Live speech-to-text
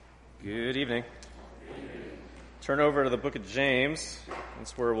Good evening. Turn over to the book of James.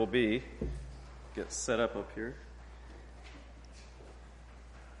 That's where we'll be. Get set up here.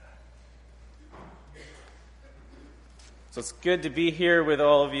 So it's good to be here with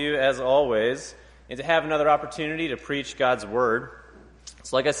all of you as always, and to have another opportunity to preach God's Word.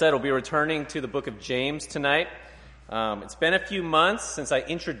 So like I said, we'll be returning to the book of James tonight. It's been a few months since I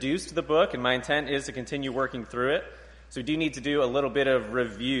introduced the book, and my intent is to continue working through it. So we do need to do a little bit of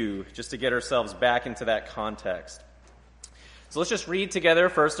review just to get ourselves back into that context. So let's just read together,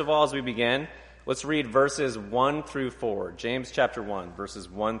 first of all, as we begin. Let's read verses 1 through 4. James chapter 1, verses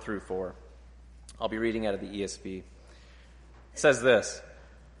 1 through 4. I'll be reading out of the ESV. It says this: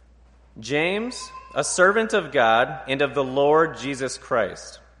 James, a servant of God and of the Lord Jesus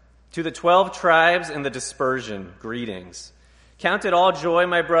Christ, to the 12 tribes in the dispersion, greetings. Count it all joy,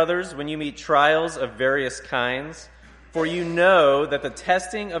 my brothers, when you meet trials of various kinds, for you know that the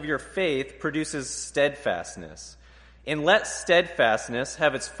testing of your faith produces steadfastness. And let steadfastness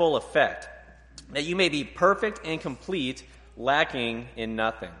have its full effect, that you may be perfect and complete, lacking in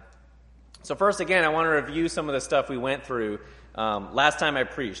nothing. So first, again, I want to review some of the stuff we went through last time I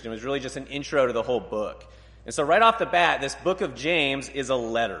preached. It was really just an intro to the whole book. And so right off the bat, this book of James is a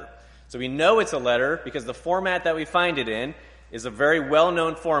letter. So we know it's a letter because the format that we find it in is a very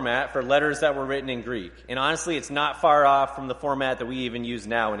well-known format for letters that were written in Greek. And honestly, it's not far off from the format that we even use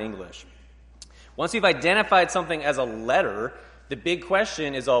now in English. Once we've identified something as a letter, the big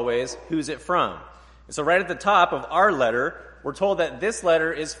question is always, who's it from? And so right at the top of our letter, we're told that this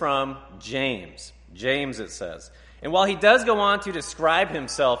letter is from James. James, it says. And while he does go on to describe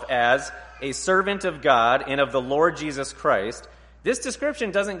himself as a servant of God and of the Lord Jesus Christ, this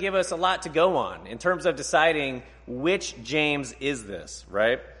description doesn't give us a lot to go on in terms of deciding which James is this,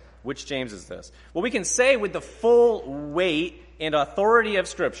 right? Which James is this? Well, we can say with the full weight and authority of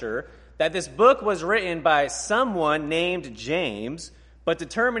Scripture that this book was written by someone named James, but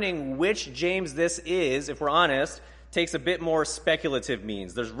determining which James this is, if we're honest, takes a bit more speculative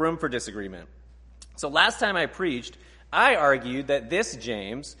means. There's room for disagreement. So last time I preached, I argued that this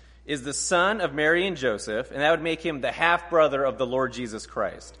James is the son of Mary and Joseph, and that would make him the half-brother of the Lord Jesus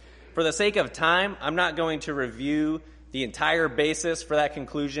Christ. For the sake of time, I'm not going to review the entire basis for that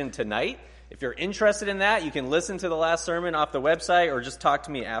conclusion tonight. If you're interested in that, you can listen to the last sermon off the website or just talk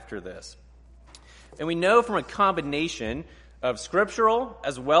to me after this. And we know from a combination of scriptural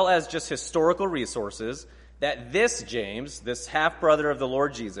as well as just historical resources that this James, this half-brother of the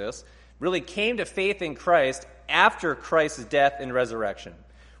Lord Jesus, really came to faith in Christ after Christ's death and resurrection.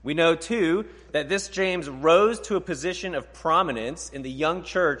 We know, too, that this James rose to a position of prominence in the young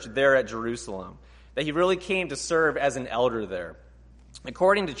church there at Jerusalem, that he really came to serve as an elder there.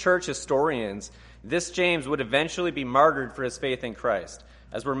 According to church historians, this James would eventually be martyred for his faith in Christ,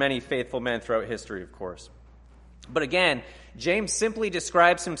 as were many faithful men throughout history, of course. But again, James simply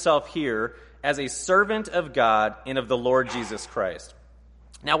describes himself here as a servant of God and of the Lord Jesus Christ.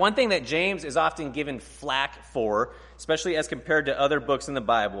 Now, one thing that James is often given flack for, especially as compared to other books in the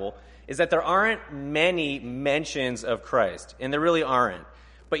Bible, is that there aren't many mentions of Christ, and there really aren't.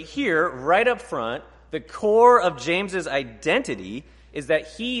 But here, right up front, the core of James's identity is that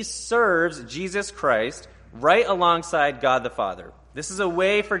he serves Jesus Christ right alongside God the Father. This is a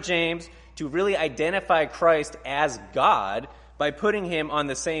way for James to really identify Christ as God by putting him on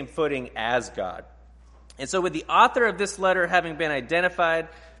the same footing as God. And so with the author of this letter having been identified,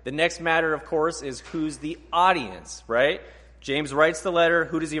 the next matter, of course, is who's the audience, right? James writes the letter.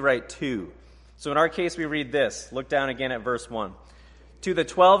 Who does he write to? So in our case, we read this. Look down again at verse 1. To the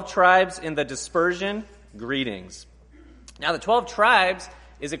 12 tribes in the dispersion, greetings. Now, the 12 tribes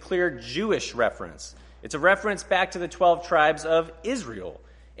is a clear Jewish reference. It's a reference back to the 12 tribes of Israel.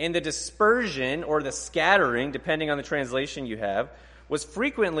 And the dispersion, or the scattering, depending on the translation you have, was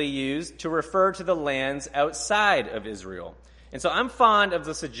frequently used to refer to the lands outside of Israel. And so I'm fond of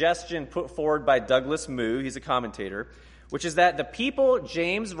the suggestion put forward by Douglas Moo, he's a commentator, which is that the people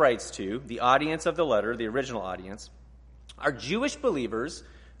James writes to, the audience of the letter, the original audience, are Jewish believers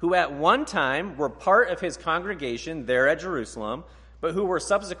who at one time were part of his congregation there at Jerusalem, but who were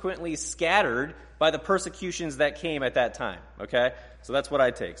subsequently scattered by the persecutions that came at that time. Okay? So that's what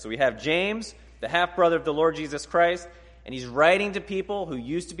I take. So we have James, the half-brother of the Lord Jesus Christ, and he's writing to people who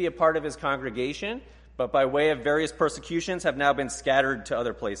used to be a part of his congregation, but by way of various persecutions have now been scattered to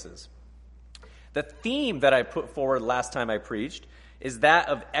other places. The theme that I put forward last time I preached is that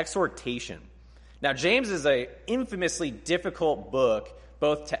of exhortation. Now, James is an infamously difficult book,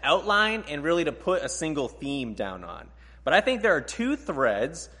 both to outline and really to put a single theme down on. But I think there are two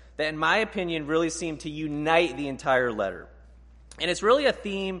threads that, in my opinion, really seem to unite the entire letter. And it's really a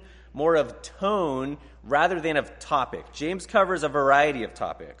theme more of tone rather than of topic. James covers a variety of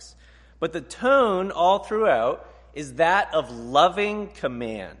topics. But the tone all throughout is that of loving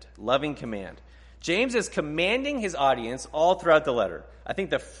command. Loving command. James is commanding his audience all throughout the letter. I think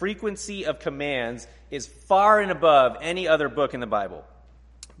the frequency of commands is far and above any other book in the Bible.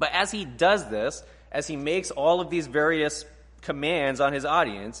 But as he does this, as he makes all of these various commands on his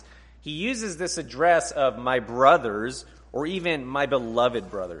audience, he uses this address of my brothers or even my beloved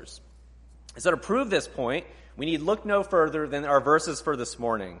brothers. So to prove this point, we need look no further than our verses for this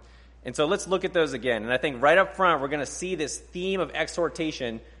morning. And so let's look at those again. And I think right up front, we're going to see this theme of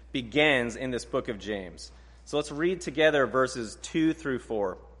exhortation begins in this book of James. So let's read together verses 2 through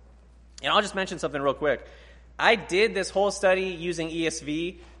 4. And I'll just mention something real quick. I did this whole study using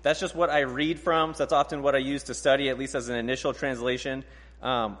ESV. That's just what I read from. So that's often what I use to study, at least as an initial translation.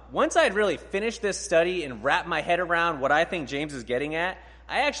 Once I had really finished this study and wrapped my head around what I think James is getting at,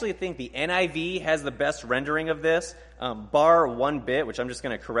 I actually think the NIV has the best rendering of this, bar one bit, which I'm just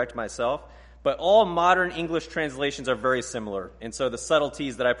going to correct myself. But all modern English translations are very similar. And so the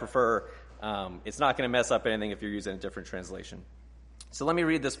subtleties that I prefer, it's not going to mess up anything if you're using a different translation. So let me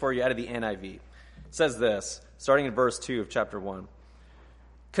read this for you out of the NIV. It says this, starting in verse 2 of chapter 1.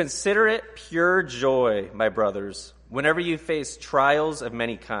 Consider it pure joy, my brothers, whenever you face trials of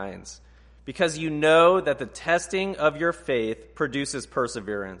many kinds, because you know that the testing of your faith produces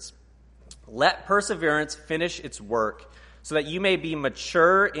perseverance. Let perseverance finish its work, so that you may be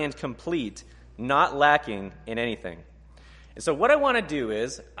mature and complete, not lacking in anything. And so what I want to do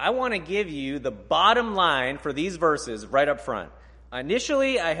is, I want to give you the bottom line for these verses right up front.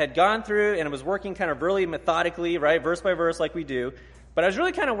 Initially, I had gone through and I was working kind of really methodically, right, verse by verse like we do, but I was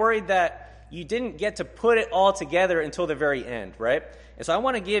really kind of worried that you didn't get to put it all together until the very end, right? And so I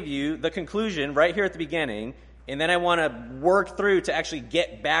want to give you the conclusion right here at the beginning, and then I want to work through to actually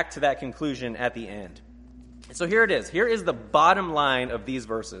get back to that conclusion at the end. And so here it is. Here is the bottom line of these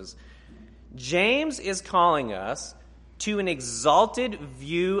verses. James is calling us to an exalted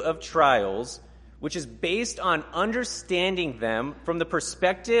view of trials, which is based on understanding them from the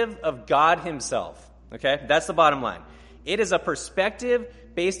perspective of God himself. Okay? That's the bottom line. It is a perspective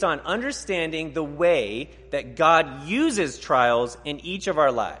based on understanding the way that God uses trials in each of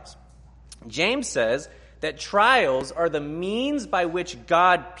our lives. James says that trials are the means by which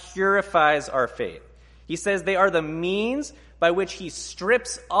God purifies our faith. He says they are the means by which he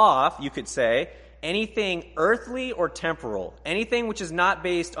strips off, you could say, anything earthly or temporal, anything which is not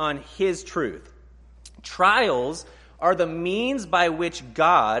based on his truth. Trials are the means by which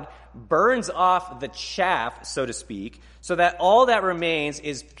God burns off the chaff, so to speak, so that all that remains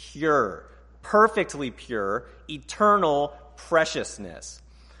is pure, perfectly pure, eternal preciousness.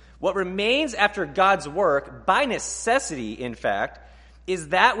 What remains after God's work, by necessity, in fact, is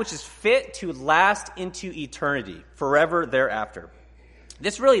that which is fit to last into eternity, forever thereafter.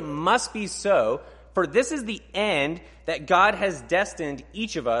 This really must be so, for this is the end that God has destined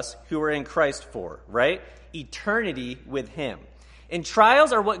each of us who are in Christ for, right? Eternity with him. And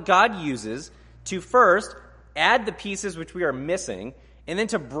trials are what God uses to first add the pieces which we are missing, and then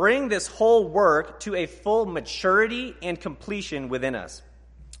to bring this whole work to a full maturity and completion within us.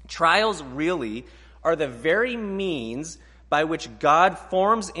 Trials really are the very means by which God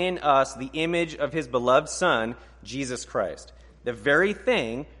forms in us the image of his beloved Son, Jesus Christ. The very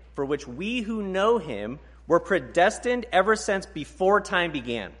thing for which we who know him were predestined ever since before time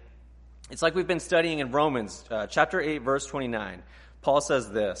began. It's like we've been studying in Romans chapter 8, verse 29. Paul says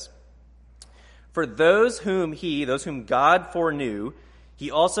this, For those whom God foreknew,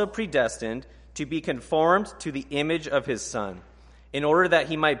 he also predestined to be conformed to the image of his Son, in order that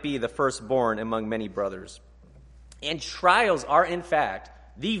he might be the firstborn among many brothers. And trials are, in fact,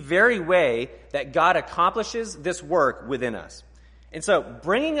 the very way that God accomplishes this work within us. And so,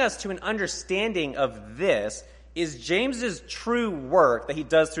 bringing us to an understanding of this is James's true work that he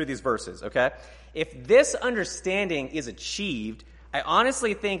does through these verses, okay? If this understanding is achieved, I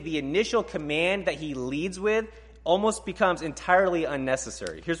honestly think the initial command that he leads with almost becomes entirely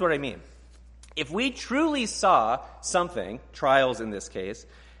unnecessary. Here's what I mean. If we truly saw something, trials in this case,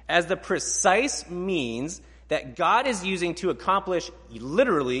 as the precise means that God is using to accomplish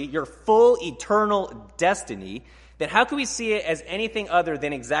literally your full eternal destiny, then how can we see it as anything other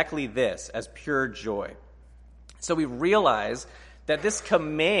than exactly this, as pure joy? So we realize that this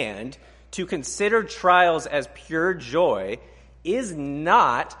command to consider trials as pure joy is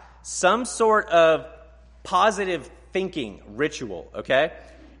not some sort of positive thinking ritual, okay?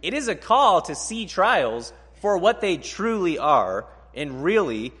 It is a call to see trials for what they truly are, and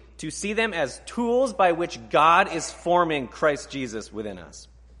really to see them as tools by which God is forming Christ Jesus within us.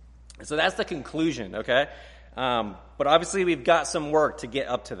 So that's the conclusion, okay? But obviously we've got some work to get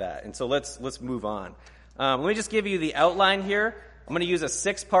up to that, and so let's move on. Let me just give you the outline here. I'm going to use a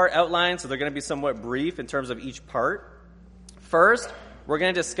 6-part outline, so they're going to be somewhat brief in terms of each part. First, we're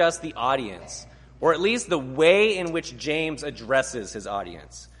going to discuss the audience, or at least the way in which James addresses his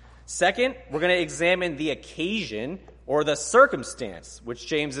audience. Second, we're going to examine the occasion or the circumstance which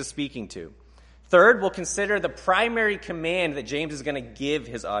James is speaking to. Third, we'll consider the primary command that James is going to give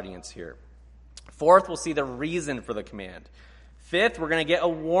his audience here. Fourth, we'll see the reason for the command. Fifth, we're going to get a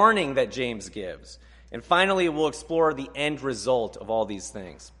warning that James gives. And finally, we'll explore the end result of all these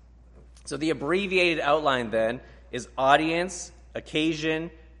things. So the abbreviated outline then is audience,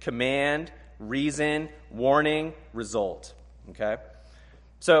 occasion, command, reason, warning, result. Okay?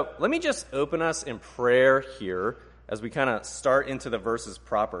 So let me just open us in prayer here as we kind of start into the verses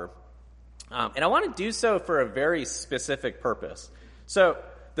proper. And I want to do so for a very specific purpose. So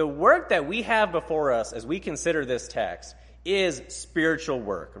the work that we have before us as we consider this text is spiritual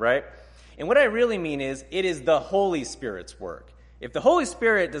work, right? And what I really mean is it is the Holy Spirit's work. If the Holy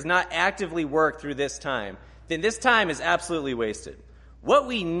Spirit does not actively work through this time, then this time is absolutely wasted. What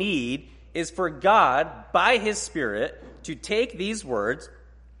we need is for God, by His Spirit, to take these words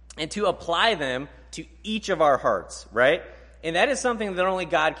and to apply them to each of our hearts, right? And that is something that only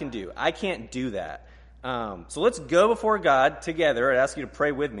God can do. I can't do that. So let's go before God together. I ask you to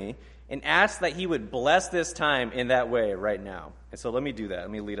pray with me and ask that He would bless this time in that way right now. And so let me do that. Let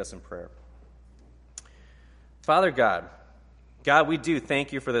me lead us in prayer. Father God, we do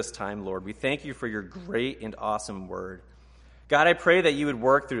thank you for this time, Lord. We thank you for your great and awesome word. God, I pray that you would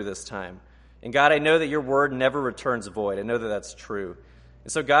work through this time. And God, I know that your word never returns void. I know that that's true.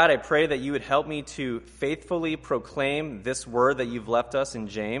 And so, God, I pray that you would help me to faithfully proclaim this word that you've left us in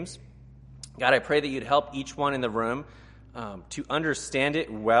James. God, I pray that you'd help each one in the room to understand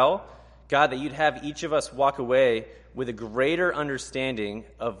it well. God, that you'd have each of us walk away with a greater understanding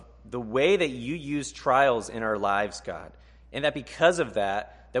of the way that you use trials in our lives, God. And that because of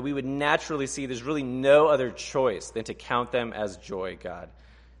that we would naturally see there's really no other choice than to count them as joy, God.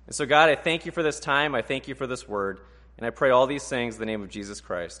 And so, God, I thank you for this time. I thank you for this word. And I pray all these things in the name of Jesus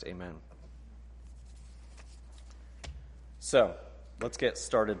Christ. Amen. So, let's get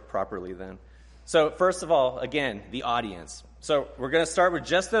started properly then. So, first of all, again, the audience. So, we're going to start with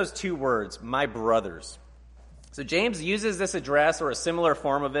just those 2 words, my brothers. So, James uses this address or a similar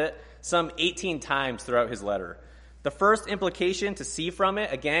form of it some 18 times throughout his letter. The first implication to see from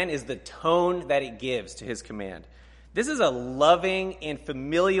it, again, is the tone that it gives to his command. This is a loving and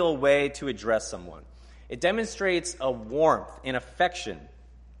familial way to address someone. It demonstrates a warmth and affection.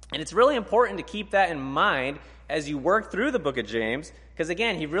 And it's really important to keep that in mind as you work through the book of James, because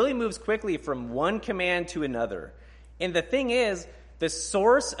again, he really moves quickly from one command to another. And the thing is, the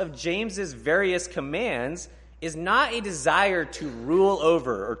source of James's various commands is not a desire to rule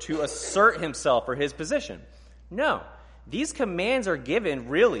over or to assert himself or his position. No, these commands are given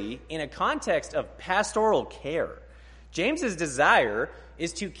really in a context of pastoral care. James's desire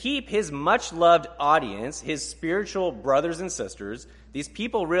is to keep his much-loved audience, his spiritual brothers and sisters, these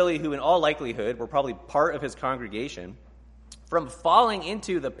people really who in all likelihood were probably part of his congregation, from falling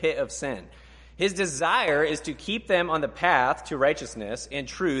into the pit of sin. His desire is to keep them on the path to righteousness and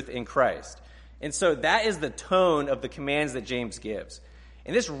truth in Christ. And so that is the tone of the commands that James gives.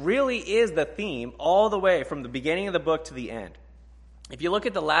 And this really is the theme all the way from the beginning of the book to the end. If you look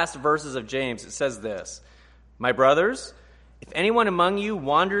at the last verses of James, it says this, "My brothers, if anyone among you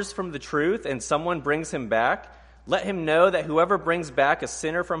wanders from the truth and someone brings him back, let him know that whoever brings back a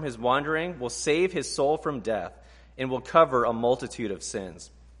sinner from his wandering will save his soul from death and will cover a multitude of sins."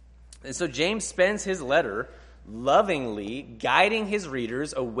 And so James spends his letter lovingly guiding his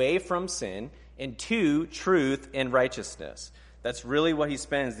readers away from sin and to truth and righteousness. That's really what he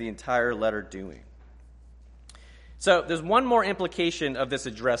spends the entire letter doing. So there's one more implication of this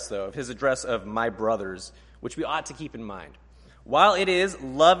address, though, of his address of my brothers, which we ought to keep in mind. While it is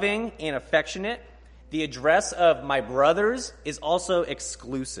loving and affectionate, the address of my brothers is also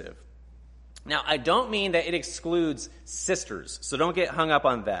exclusive. Now, I don't mean that it excludes sisters, so don't get hung up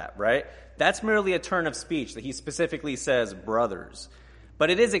on that, right? That's merely a turn of speech that he specifically says brothers.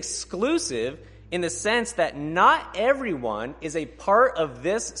 But it is exclusive in the sense that not everyone is a part of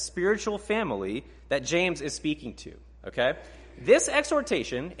this spiritual family that James is speaking to, okay? This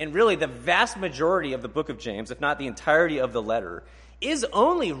exhortation, and really the vast majority of the book of James, if not the entirety of the letter, is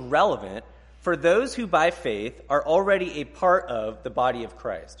only relevant for those who by faith are already a part of the body of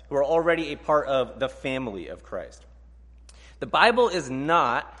Christ, who are already a part of the family of Christ. The Bible is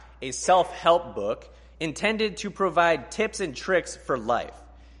not a self-help book intended to provide tips and tricks for life.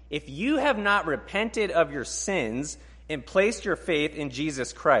 if you have not repented of your sins and placed your faith in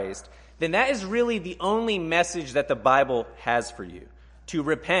Jesus Christ, then that is really the only message that the Bible has for you: to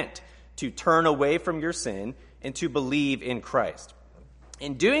repent, to turn away from your sin, and to believe in Christ.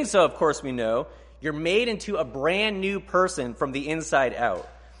 In doing so, of course, we know you're made into a brand new person from the inside out.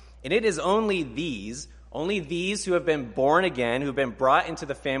 And it is only these who have been born again, who have been brought into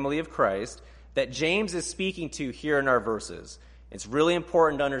the family of Christ, that James is speaking to here in our verses. It's really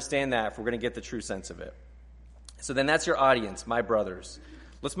important to understand that if we're going to get the true sense of it. So then that's your audience, my brothers.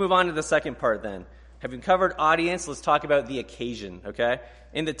 Let's move on to the second part then. Having covered audience, let's talk about the occasion, okay?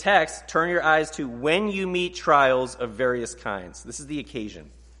 In the text, turn your eyes to when you meet trials of various kinds. This is the occasion.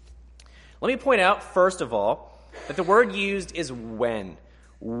 Let me point out, first of all, that the word used is when.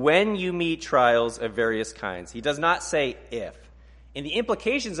 When you meet trials of various kinds. He does not say if. And the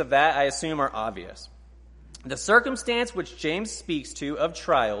implications of that, I assume, are obvious. The circumstance which James speaks to of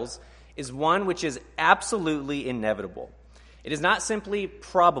trials is one which is absolutely inevitable. It is not simply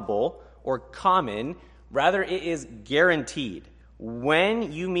probable or common, rather it is guaranteed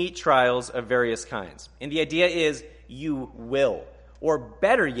when you meet trials of various kinds. And the idea is you will, or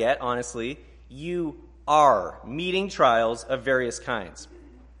better yet, honestly, you are meeting trials of various kinds.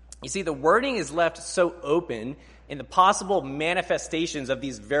 You see, the wording is left so open and the possible manifestations of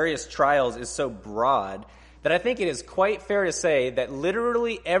these various trials is so broad that I think it is quite fair to say that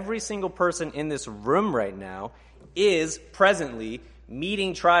literally every single person in this room right now is presently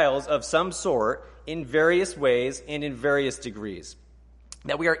meeting trials of some sort in various ways and in various degrees.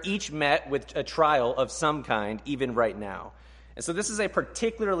 That we are each met with a trial of some kind, even right now. And so this is a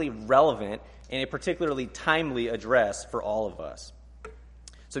particularly relevant and a particularly timely address for all of us.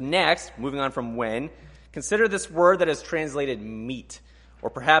 So next, moving on from when, consider this word that is translated meet, or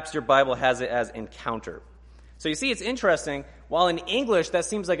perhaps your Bible has it as encounter. So you see, it's interesting. While in English that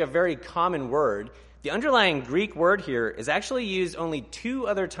seems like a very common word, the underlying Greek word here is actually used only 2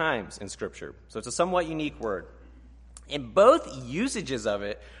 other times in Scripture. So it's a somewhat unique word. And both usages of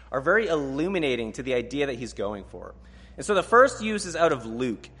it are very illuminating to the idea that he's going for. And so the first use is out of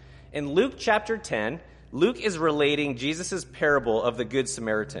Luke. In Luke chapter 10, Luke is relating Jesus' parable of the Good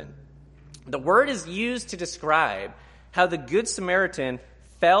Samaritan. The word is used to describe how the Good Samaritan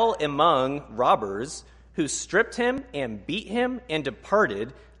fell among robbers who stripped him and beat him and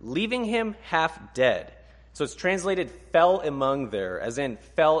departed, leaving him half dead. So it's translated fell among there, as in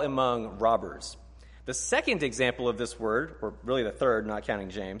fell among robbers. The second example of this word, or really the third, not counting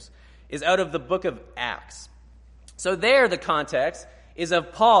James, is out of the book of Acts. So there the context is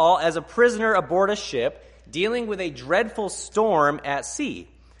of Paul as a prisoner aboard a ship dealing with a dreadful storm at sea.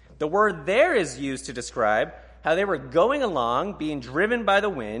 The word there is used to describe how they were going along, being driven by the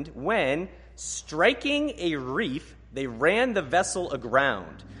wind, when, striking a reef, they ran the vessel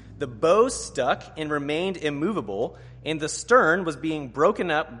aground. The bow stuck and remained immovable, and the stern was being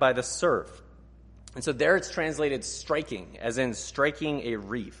broken up by the surf. And so there it's translated striking, as in striking a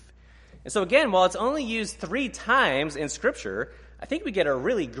reef. And so again, while it's only used 3 times in Scripture, I think we get a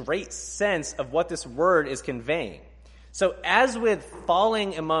really great sense of what this word is conveying. So as with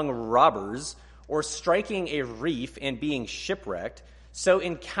falling among robbers or striking a reef and being shipwrecked, so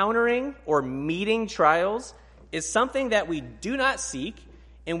encountering or meeting trials is something that we do not seek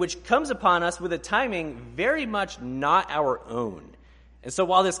and which comes upon us with a timing very much not our own. And so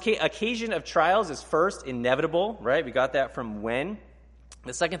while this occasion of trials is first inevitable, right? We got that from when.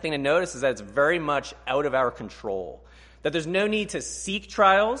 The second thing to notice is that it's very much out of our control. That there's no need to seek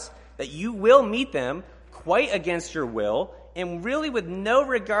trials, that you will meet them quite against your will, and really with no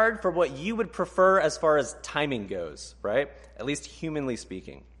regard for what you would prefer as far as timing goes, right? At least humanly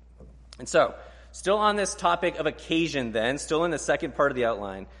speaking. And so, still on this topic of occasion then, still in the second part of the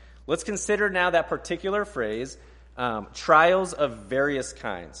outline, let's consider now that particular phrase, trials of various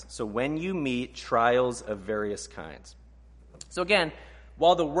kinds. So when you meet trials of various kinds. So again,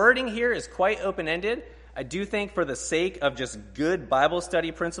 while the wording here is quite open-ended, I do think for the sake of just good Bible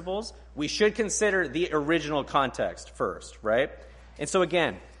study principles, we should consider the original context first, right? And so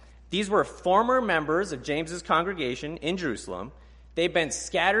again, these were former members of James's congregation in Jerusalem. They've been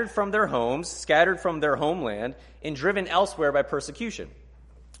scattered from their homes, scattered from their homeland, and driven elsewhere by persecution.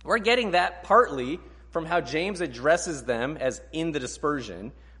 We're getting that partly from how James addresses them as in the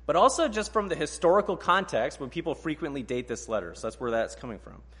dispersion, but also just from the historical context when people frequently date this letter. So that's where that's coming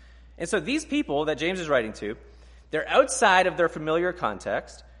from. And so these people that James is writing to, they're outside of their familiar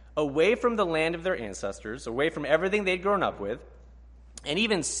context, away from the land of their ancestors, away from everything they'd grown up with, and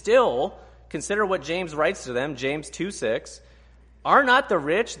even still, consider what James writes to them, James 2:6, "Are not the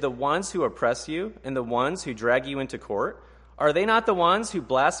rich the ones who oppress you and the ones who drag you into court? Are they not the ones who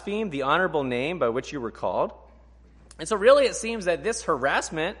blaspheme the honorable name by which you were called? And so really it seems that this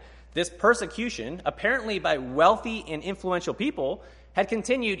harassment, this persecution, apparently by wealthy and influential people, had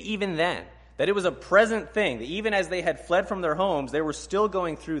continued even then. That it was a present thing, that even as they had fled from their homes, they were still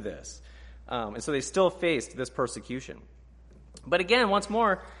going through this. And so they still faced this persecution. But again, once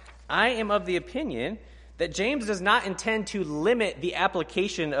more, I am of the opinion that James does not intend to limit the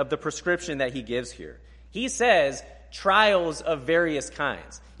application of the prescription that he gives here. He says trials of various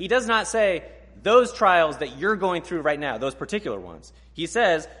kinds. He does not say those trials that you're going through right now, those particular ones. He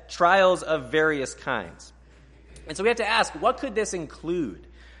says trials of various kinds. And so we have to ask, what could this include?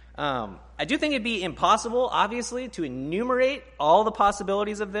 I do think it'd be impossible, obviously, to enumerate all the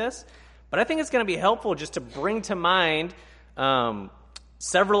possibilities of this, but I think it's going to be helpful just to bring to mind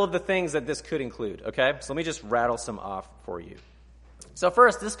several of the things that this could include, okay? So let me just rattle some off for you. So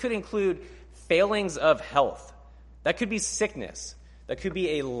first, this could include failings of health. That could be sickness. That could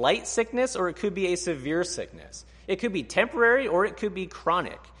be a light sickness, or it could be a severe sickness. It could be temporary, or it could be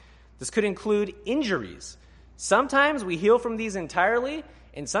chronic. This could include injuries. Sometimes we heal from these entirely,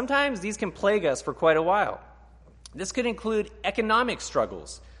 and sometimes these can plague us for quite a while. This could include economic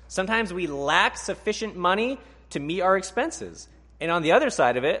struggles. Sometimes we lack sufficient money to meet our expenses. And on the other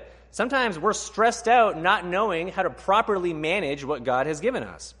side of it, sometimes we're stressed out not knowing how to properly manage what God has given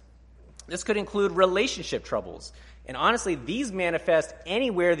us. This could include relationship troubles. And honestly, these manifest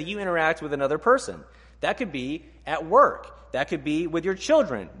anywhere that you interact with another person. That could be at work. That could be with your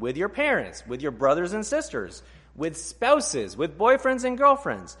children, with your parents, with your brothers and sisters, with spouses, with boyfriends and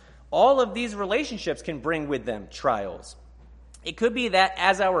girlfriends. All of these relationships can bring with them trials. It could be that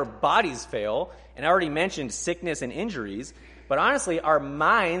as our bodies fail, and I already mentioned sickness and injuries, but honestly, our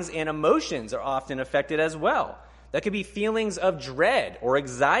minds and emotions are often affected as well. That could be feelings of dread or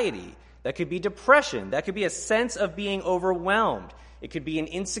anxiety. That could be depression. That could be a sense of being overwhelmed. It could be an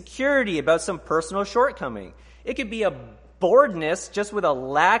insecurity about some personal shortcoming. It could be a boredness just with a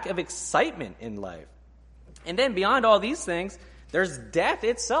lack of excitement in life. And then beyond all these things, there's death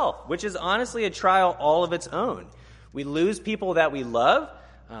itself, which is honestly a trial all of its own. We lose people that we love.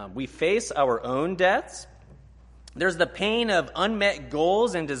 We face our own deaths. There's the pain of unmet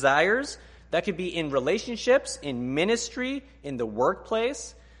goals and desires. That could be in relationships, in ministry, in the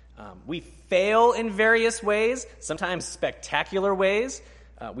workplace. We fail in various ways, sometimes spectacular ways.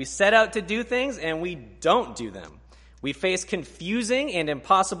 We set out to do things and we don't do them. We face confusing and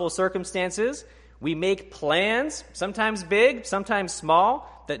impossible circumstances. We make plans, sometimes big, sometimes small,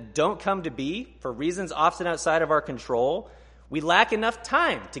 that don't come to be for reasons often outside of our control. We lack enough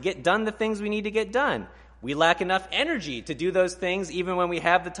time to get done the things we need to get done. We lack enough energy to do those things even when we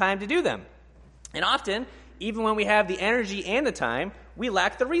have the time to do them. And often, even when we have the energy and the time, we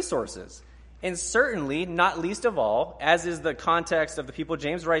lack the resources. And certainly, not least of all, as is the context of the people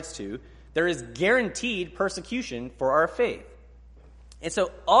James writes to, there is guaranteed persecution for our faith. And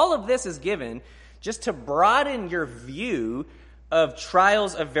so all of this is given just to broaden your view of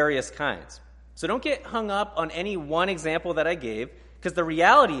trials of various kinds. So don't get hung up on any one example that I gave, because the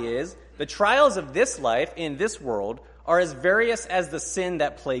reality is the trials of this life in this world are as various as the sin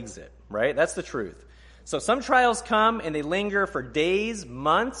that plagues it, right? That's the truth. So some trials come and they linger for days,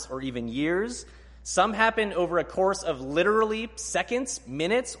 months, or even years. Some happen over a course of literally seconds,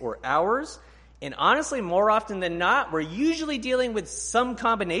 minutes, or hours. And honestly, more often than not, we're usually dealing with some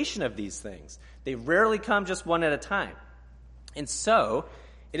combination of these things. They rarely come just one at a time. And so,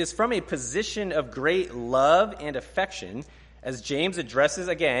 it is from a position of great love and affection, as James addresses,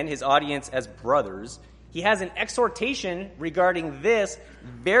 again, his audience as brothers, he has an exhortation regarding this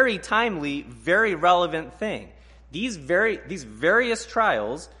very timely, very relevant thing. These various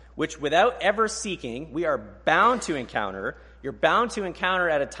trials, which without ever seeking, we are bound to encounter. You're bound to encounter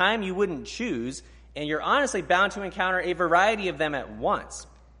at a time you wouldn't choose, and you're honestly bound to encounter a variety of them at once.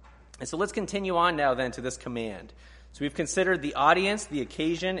 And so let's continue on now then to this command. So we've considered the audience, the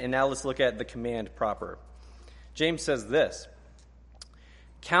occasion, and now let's look at the command proper. James says this,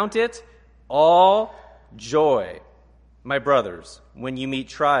 "Count it all joy, my brothers, when you meet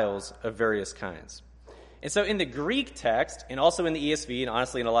trials of various kinds." And so in the Greek text, and also in the ESV, and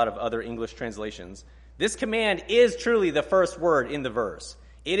honestly in a lot of other English translations, this command is truly the first word in the verse.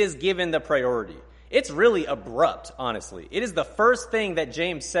 It is given the priority. It's really abrupt, honestly. It is the first thing that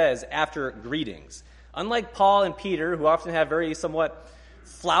James says after greetings. Unlike Paul and Peter, who often have very somewhat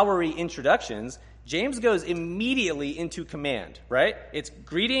flowery introductions, James goes immediately into command, right? It's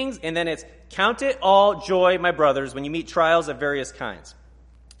greetings, and then it's count it all joy, my brothers, when you meet trials of various kinds.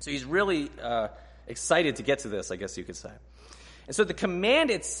 So he's really excited to get to this, I guess you could say. And so the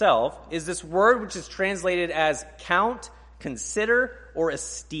command itself is this word which is translated as count, consider, or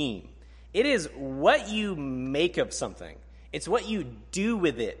esteem. It is what you make of something. It's what you do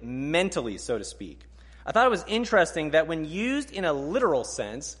with it mentally, so to speak. I thought it was interesting that when used in a literal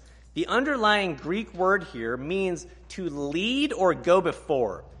sense, the underlying Greek word here means to lead or go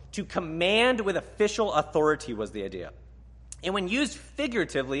before, to command with official authority was the idea. And when used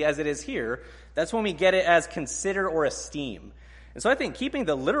figuratively, as it is here, that's when we get it as consider or esteem. And so I think keeping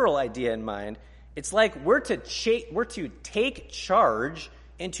the literal idea in mind, it's like we're to take charge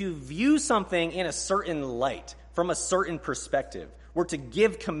and to view something in a certain light, from a certain perspective. We're to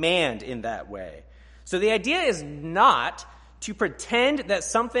give command in that way. So the idea is not to pretend that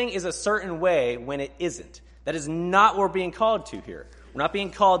something is a certain way when it isn't. That is not what we're being called to here. We're not being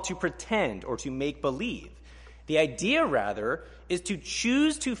called to pretend or to make believe. The idea, rather, is to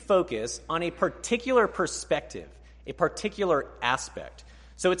choose to focus on a particular perspective, a particular aspect.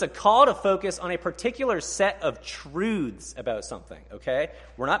 So it's a call to focus on a particular set of truths about something, okay?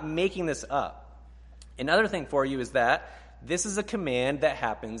 We're not making this up. Another thing for you is that this is a command that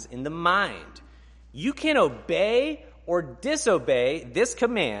happens in the mind. You can obey or disobey this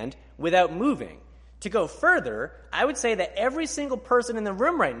command without moving. To go further, I would say that every single person in the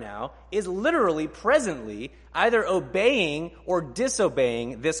room right now is literally, presently, either obeying or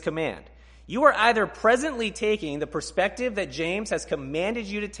disobeying this command. You are either presently taking the perspective that James has commanded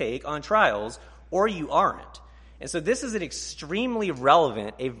you to take on trials, or you aren't. And so this is an extremely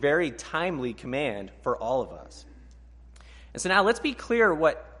relevant, a very timely command for all of us. And so now let's be clear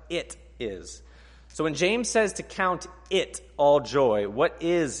what it is. So when James says to count it all joy, what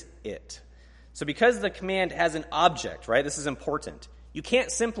is it? So because the command has an object, right, this is important. You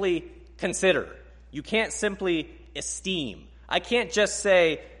can't simply consider. You can't simply esteem. I can't just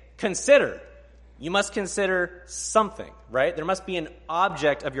say consider. You must consider something, right? There must be an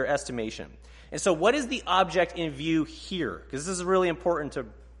object of your estimation. And so what is the object in view here? Because this is really important to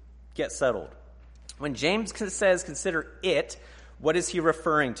get settled. When James says consider it, what is he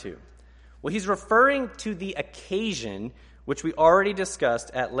referring to? Well, he's referring to the occasion, which we already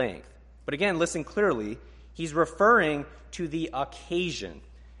discussed at length. But again, listen clearly, he's referring to the occasion.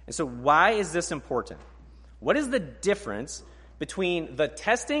 And so why is this important? What is the difference between the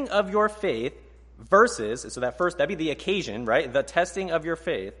testing of your faith versus, so that'd be the occasion, right? The testing of your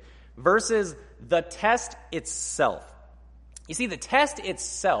faith versus the test itself. You see, the test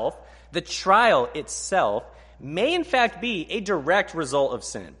itself, the trial itself, may in fact be a direct result of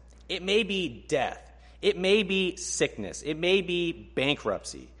sin. It may be death. It may be sickness. It may be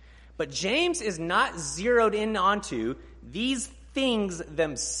bankruptcy. But James is not zeroed in onto these things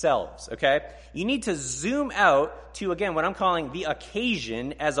themselves, okay? You need to zoom out to, again, what I'm calling the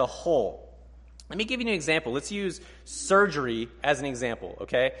occasion as a whole. Let me give you an example. Let's use surgery as an example,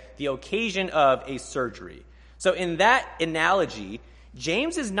 okay? The occasion of a surgery. So in that analogy,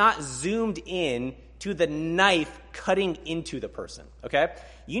 James is not zoomed in to the knife cutting into the person, okay?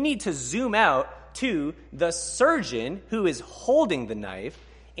 You need to zoom out to the surgeon who is holding the knife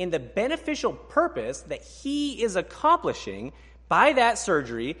and the beneficial purpose that he is accomplishing by that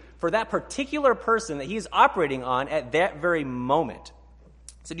surgery for that particular person that he is operating on at that very moment.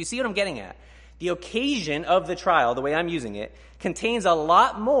 So do you see what I'm getting at? The occasion of the trial, the way I'm using it, contains a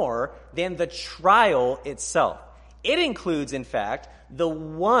lot more than the trial itself. It includes, in fact, the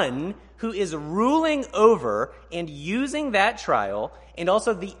one who is ruling over and using that trial, and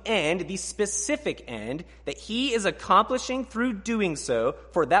also the end, the specific end, that he is accomplishing through doing so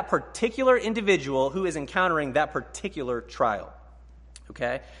for that particular individual who is encountering that particular trial.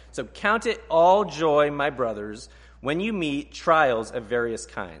 Okay? So count it all joy, my brothers, when you meet trials of various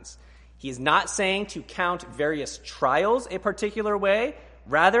kinds. He is not saying to count various trials a particular way.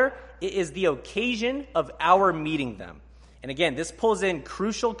 Rather, it is the occasion of our meeting them. And again, this pulls in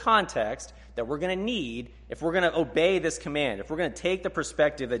crucial context that we're going to need if we're going to obey this command, if we're going to take the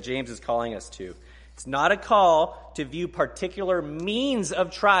perspective that James is calling us to. It's not a call to view particular means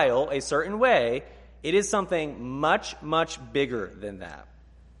of trial a certain way. It is something much, much bigger than that.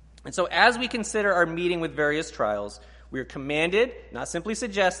 And so as we consider our meeting with various trials, we are commanded, not simply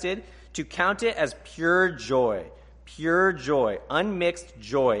suggested, to count it as pure joy, unmixed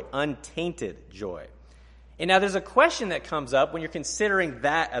joy, untainted joy. And now there's a question that comes up when you're considering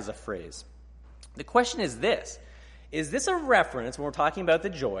that as a phrase. The question is this. Is this a reference, when we're talking about the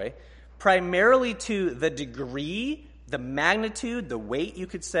joy, primarily to the degree, the magnitude, the weight, you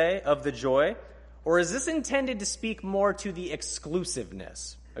could say, of the joy? Or is this intended to speak more to the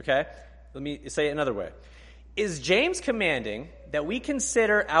exclusiveness? Okay? Let me say it another way. Is James commanding that we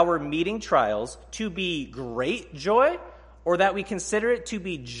consider our meeting trials to be great joy, or that we consider it to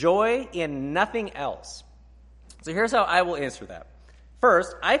be joy in nothing else? So here's how I will answer that.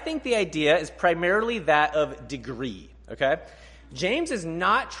 First, I think the idea is primarily that of degree, okay? James is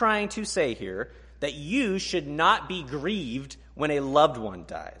not trying to say here that you should not be grieved when a loved one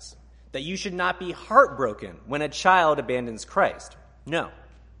dies, that you should not be heartbroken when a child abandons Christ. No.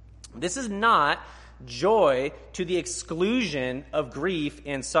 This is not joy to the exclusion of grief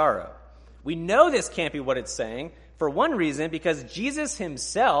and sorrow. We know this can't be what it's saying for one reason, because Jesus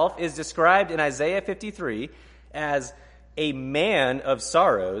himself is described in Isaiah 53 as a man of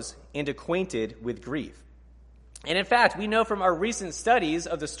sorrows and acquainted with grief. And in fact, we know from our recent studies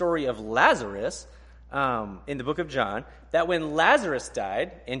of the story of Lazarus in the book of John that when Lazarus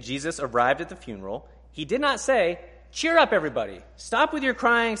died and Jesus arrived at the funeral, he did not say, "Cheer up, everybody. Stop with your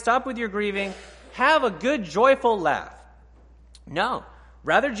crying. Stop with your grieving. Have a good, joyful laugh." No.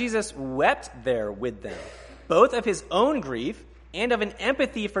 Rather, Jesus wept there with them, both of his own grief and of an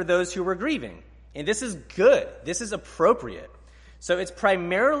empathy for those who were grieving. And this is good. This is appropriate. So it's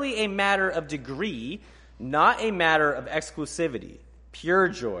primarily a matter of degree, not a matter of exclusivity, pure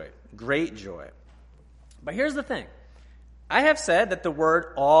joy, great joy. But here's the thing. I have said that the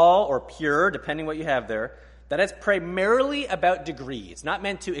word all or pure, depending what you have there, that it's primarily about degree. It's not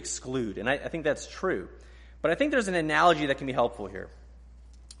meant to exclude, and I think that's true. But I think there's an analogy that can be helpful here.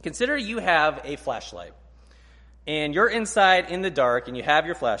 Consider you have a flashlight, and you're inside in the dark, and you have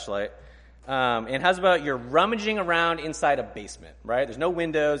your flashlight, and how's about you're rummaging around inside a basement, right? There's no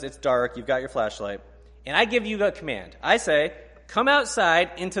windows, it's dark, you've got your flashlight, and I give you a command. I say, come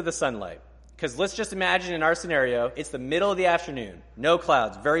outside into the sunlight, because let's just imagine in our scenario, it's the middle of the afternoon, no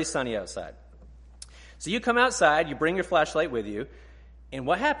clouds, very sunny outside. So you come outside, you bring your flashlight with you, and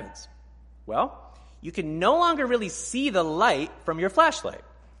what happens? Well, you can no longer really see the light from your flashlight.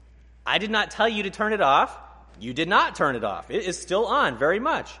 I did not tell you to turn it off. You did not turn it off. It is still on very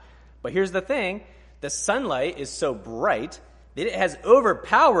much. But here's the thing. The sunlight is so bright that it has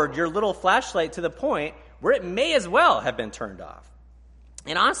overpowered your little flashlight to the point where it may as well have been turned off.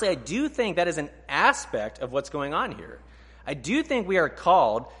 And honestly, I do think that is an aspect of what's going on here. I do think we are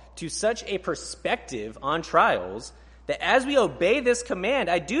called to such a perspective on trials that as we obey this command,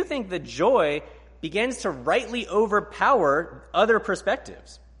 I do think the joy begins to rightly overpower other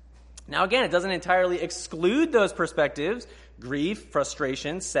perspectives. Now, again, it doesn't entirely exclude those perspectives, grief,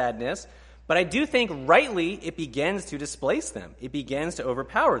 frustration, sadness, but I do think rightly it begins to displace them. It begins to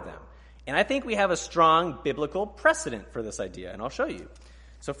overpower them. And I think we have a strong biblical precedent for this idea, and I'll show you.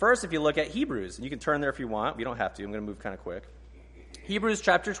 So first, if you look at Hebrews, and you can turn there if you want. You don't have to. I'm going to move kind of quick. Hebrews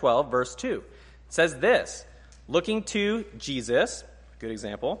chapter 12, verse 2. It says this, looking to Jesus, good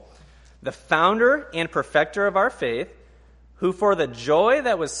example, the founder and perfecter of our faith, who for the joy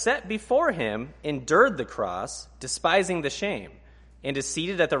that was set before him endured the cross, despising the shame, and is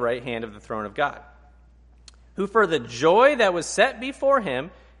seated at the right hand of the throne of God. Who for the joy that was set before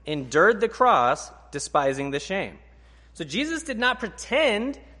him endured the cross, despising the shame. So Jesus did not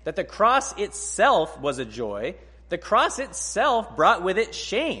pretend that the cross itself was a joy. The cross itself brought with it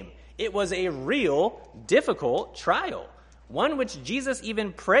shame. It was a real, difficult trial, one which Jesus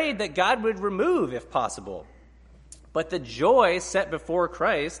even prayed that God would remove if possible. But the joy set before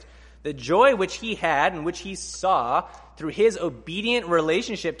Christ, the joy which he had and which he saw through his obedient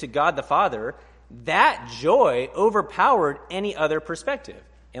relationship to God the Father, that joy overpowered any other perspective.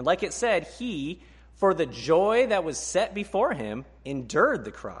 And like it said, he, for the joy that was set before him, endured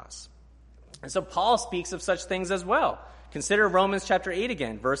the cross. And so Paul speaks of such things as well. Consider Romans chapter 8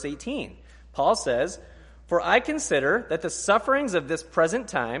 again, verse 18. Paul says, "For I consider that the sufferings of this present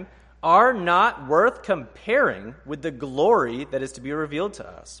time are not worth comparing with the glory that is to be revealed to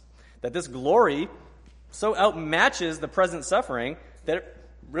us." That this glory so outmatches the present suffering that it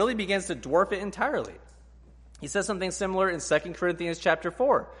really begins to dwarf it entirely. He says something similar in 2 Corinthians chapter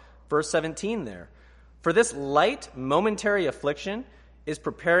 4, verse 17 there. "For this light momentary affliction is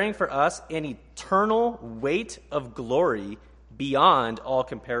preparing for us an eternal weight of glory beyond all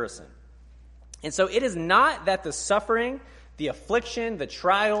comparison." And so it is not that the suffering, the affliction, the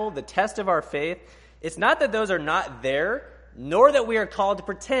trial, the test of our faith, it's not that those are not there, nor that we are called to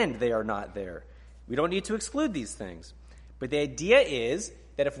pretend they are not there. We don't need to exclude these things. But the idea is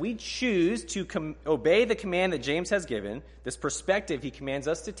that if we choose to obey the command that James has given, this perspective he commands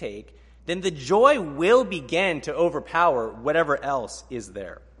us to take, then the joy will begin to overpower whatever else is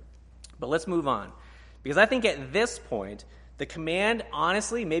there. But let's move on. Because I think at this point, the command,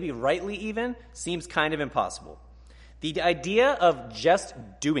 honestly, maybe rightly even, seems kind of impossible. The idea of just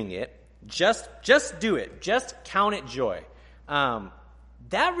doing it, just do it, just count it joy,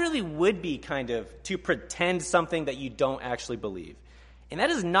 that really would be kind of to pretend something that you don't actually believe. And that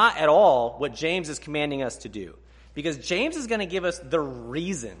is not at all what James is commanding us to do. because James is going to give us the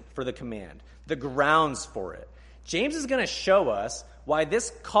reason for the command, the grounds for it. James is going to show us why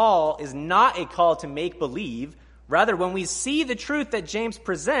this call is not a call to make believe. Rather, when we see the truth that James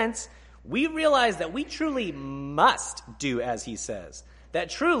presents, we realize that we truly must do as he says. That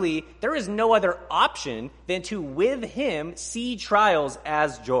truly, there is no other option than to, with him, see trials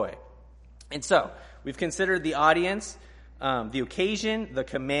as joy. And so, we've considered the audience, the occasion, the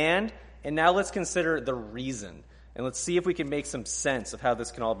command, and now let's consider the reason. And let's see if we can make some sense of how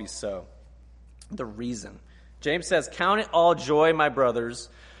this can all be so. The reason. James says, "Count it all joy, my brothers,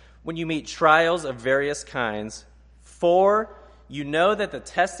 when you meet trials of various kinds, for you know that the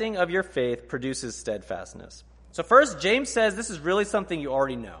testing of your faith produces steadfastness." So first, James says this is really something you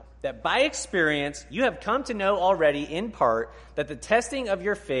already know. That by experience, you have come to know already in part that the testing of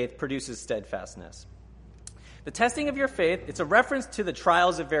your faith produces steadfastness. The testing of your faith, it's a reference to the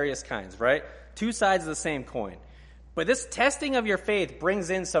trials of various kinds, right? Two sides of the same coin. But this testing of your faith brings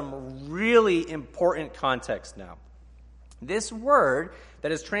in some really important context now. This word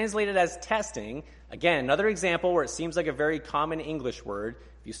that is translated as testing, again, another example where it seems like a very common English word.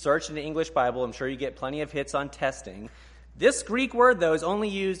 If you search in the English Bible, I'm sure you get plenty of hits on testing. This Greek word, though, is only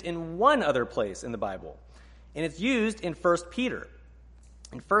used in one other place in the Bible, and it's used in 1 Peter.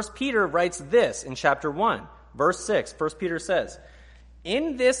 And 1 Peter writes this in chapter 1, verse 6. 1 Peter says,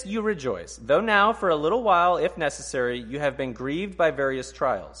 "In this you rejoice, though now for a little while, if necessary, you have been grieved by various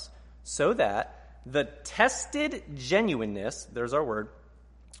trials, so that the tested genuineness," there's our word,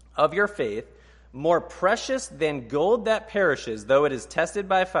 "of your faith, more precious than gold that perishes, though it is tested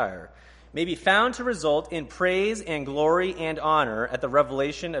by fire, may be found to result in praise and glory and honor at the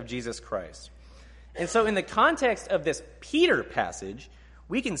revelation of Jesus Christ." And so in the context of this Peter passage,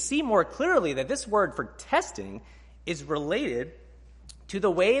 we can see more clearly that this word for testing is related to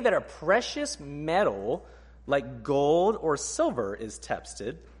the way that a precious metal like gold or silver is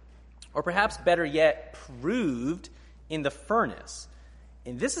tested, or perhaps better yet, proved in the furnace.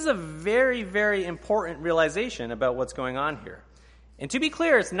 And this is a very, very important realization about what's going on here. And to be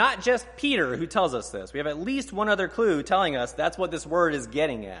clear, it's not just Peter who tells us this. We have at least one other clue telling us that's what this word is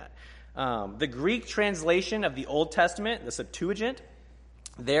getting at. The Greek translation of the Old Testament, the Septuagint,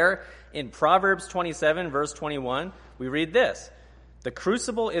 there in Proverbs 27, verse 21, we read this: "The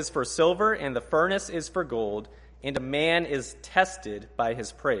crucible is for silver, and the furnace is for gold, and a man is tested by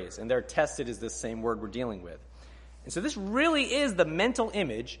his praise." And there, tested is this same word we're dealing with. And so this really is the mental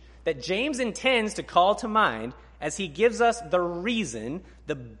image that James intends to call to mind as he gives us the reason,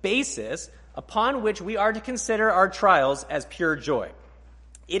 the basis upon which we are to consider our trials as pure joy.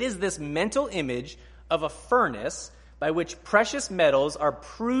 It is this mental image of a furnace by which precious metals are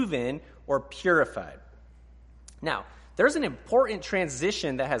proven or purified. Now, there's an important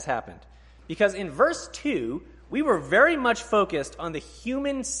transition that has happened, because in verse 2, we were very much focused on the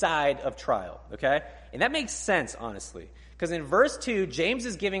human side of trial, okay? And that makes sense, honestly, because in verse 2, James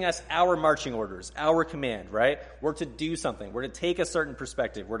is giving us our marching orders, our command, right? We're to do something. We're to take a certain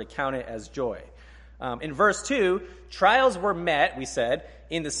perspective. We're to count it as joy. In verse 2, trials were met, we said,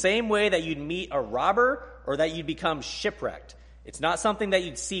 in the same way that you'd meet a robber or that you'd become shipwrecked. It's not something that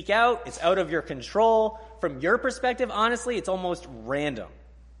you'd seek out. It's out of your control. From your perspective, honestly, it's almost random.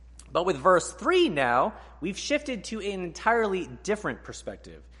 But with verse 3 now, we've shifted to an entirely different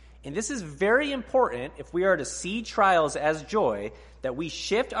perspective. And this is very important if we are to see trials as joy, that we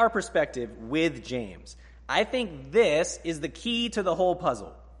shift our perspective with James. I think this is the key to the whole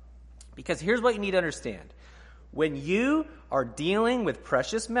puzzle. Because here's what you need to understand. When you are dealing with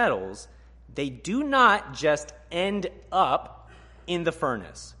precious metals, they do not just end up in the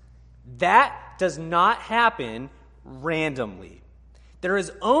furnace. That does not happen randomly. There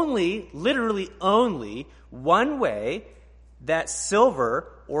is only, literally only, one way that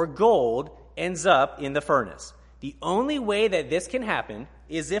silver or gold ends up in the furnace. The only way that this can happen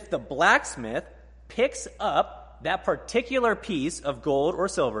is if the blacksmith picks up that particular piece of gold or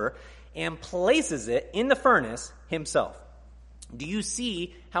silver and places it in the furnace himself. Do you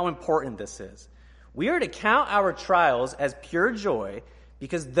see how important this is? We are to count our trials as pure joy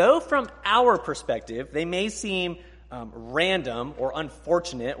because though from our perspective they may seem random or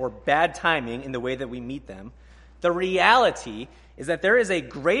unfortunate or bad timing in the way that we meet them, the reality is that there is a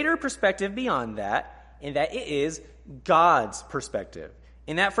greater perspective beyond that, and that it is God's perspective.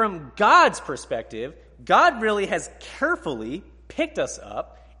 And that from God's perspective, God really has carefully picked us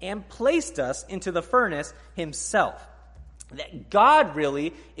up and placed us into the furnace himself. That God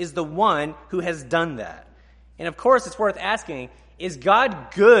really is the one who has done that. And of course, it's worth asking, is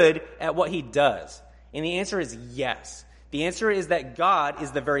God good at what he does? And the answer is yes. The answer is that God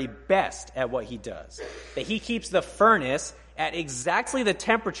is the very best at what he does, that he keeps the furnace at exactly the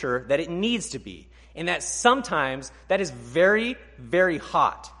temperature that it needs to be, and that sometimes that is very, very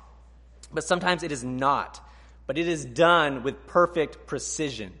hot, but sometimes it is not. But it is done with perfect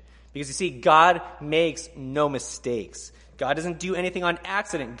precision, because you see, God makes no mistakes. God doesn't do anything on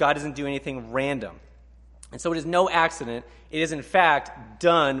accident. God doesn't do anything random. And so it is no accident. It is, in fact,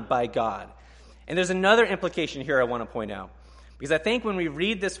 done by God. And there's another implication here I want to point out. Because I think when we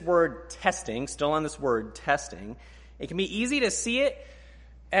read this word testing, still on this word testing, it can be easy to see it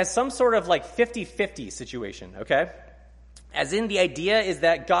as some sort of like 50-50 situation, okay? As in, the idea is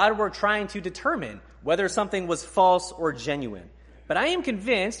that God were trying to determine whether something was false or genuine. But I am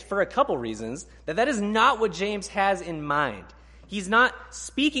convinced, for a couple reasons, that that is not what James has in mind. He's not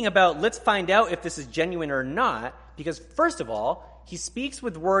speaking about, let's find out if this is genuine or not, because first of all, he speaks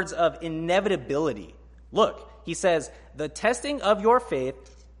with words of inevitability. Look, he says, the testing of your faith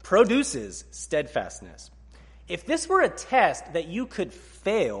produces steadfastness. If this were a test that you could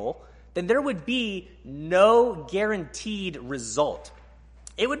fail, then there would be no guaranteed result.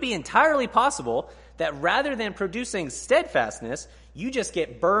 It would be entirely possible that rather than producing steadfastness, you just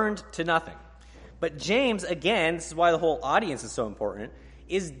get burned to nothing. But James, again, this is why the whole audience is so important,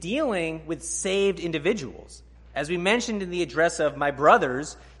 is dealing with saved individuals. As we mentioned in the address of my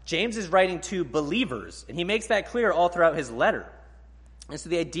brothers, James is writing to believers, and he makes that clear all throughout his letter. And so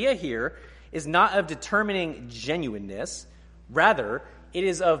the idea here is not of determining genuineness. Rather, it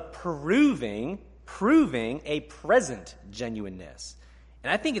is of proving a present genuineness.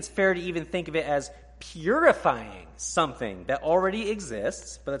 And I think it's fair to even think of it as purifying something that already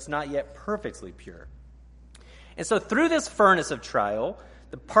exists, but that's not yet perfectly pure. And so through this furnace of trial,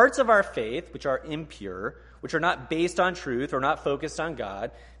 the parts of our faith which are impure, which are not based on truth or not focused on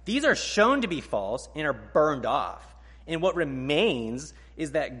God, these are shown to be false and are burned off. And what remains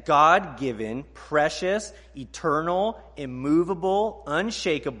is that God-given, precious, eternal, immovable,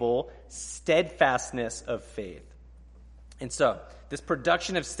 unshakable steadfastness of faith. And so, this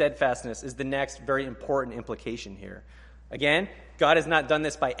production of steadfastness is the next very important implication here. Again, God has not done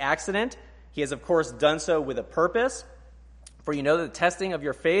this by accident. He has, of course, done so with a purpose. For you know that the testing of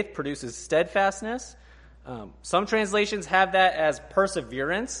your faith produces steadfastness. Some translations have that as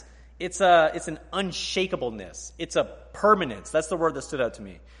perseverance. It's an unshakableness. It's a permanence. That's the word that stood out to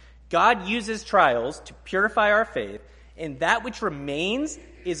me. God uses trials to purify our faith, and that which remains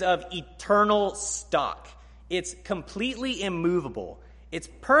is of eternal stock. It's completely immovable. Its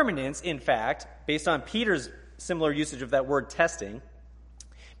permanence, in fact, based on Peter's similar usage of that word testing,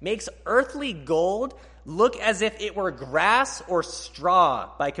 makes earthly gold look as if it were grass or straw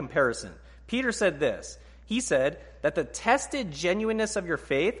by comparison. Peter said this. He said that the tested genuineness of your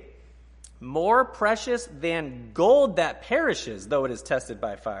faith, more precious than gold that perishes, though it is tested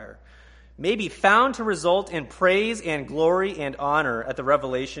by fire, may be found to result in praise and glory and honor at the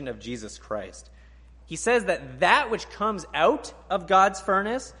revelation of Jesus Christ. He says that which comes out of God's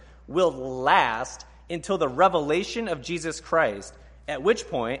furnace will last until the revelation of Jesus Christ, at which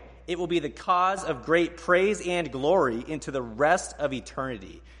point it will be the cause of great praise and glory into the rest of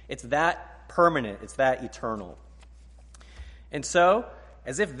eternity. It's that permanent. It's that eternal. And so,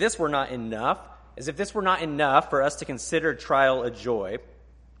 as if this were not enough for us to consider trial a joy,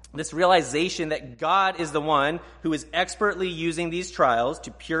 this realization that God is the one who is expertly using these trials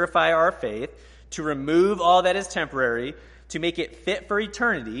to purify our faith, to remove all that is temporary, to make it fit for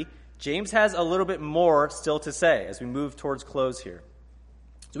eternity, James has a little bit more still to say as we move towards close here.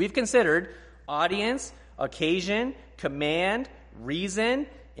 So we've considered audience, occasion, command, reason,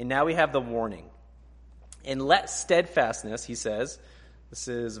 and now we have the warning. And let steadfastness, he says, this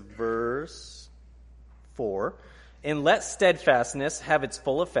is verse 4, and let steadfastness have its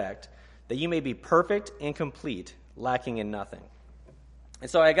full effect, that you may be perfect and complete, lacking in nothing. And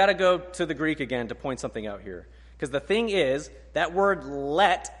so I got to go to the Greek again to point something out here. Because the thing is, that word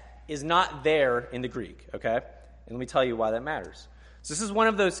let is not there in the Greek, okay? And let me tell you why that matters. So this is one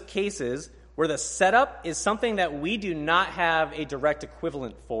of those cases where the setup is something that we do not have a direct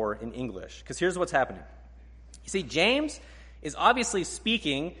equivalent for in English. Because here's what's happening. You see, James is obviously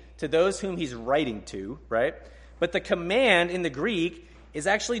speaking to those whom he's writing to, right? But the command in the Greek is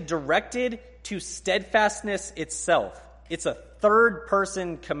actually directed to steadfastness itself. It's a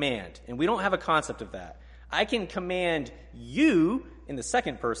third-person command, and we don't have a concept of that. I can command you in the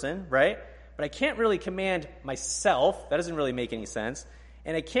second person, right? But I can't really command myself. That doesn't really make any sense.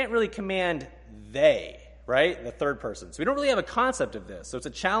 And I can't really command they, right? The third person. So we don't really have a concept of this. So it's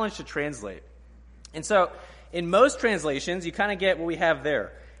a challenge to translate. And so in most translations, you kind of get what we have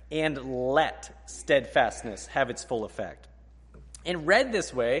there. and let steadfastness have its full effect. And read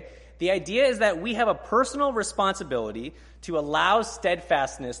this way, the idea is that we have a personal responsibility to allow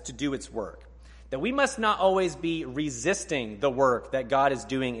steadfastness to do its work. That we must not always be resisting the work that God is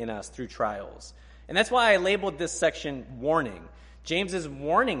doing in us through trials. And that's why I labeled this section warning. James is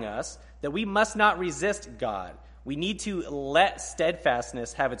warning us that we must not resist God. We need to let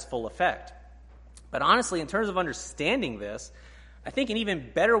steadfastness have its full effect. But honestly, in terms of understanding this, I think an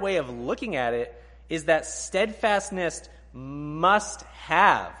even better way of looking at it is that steadfastness must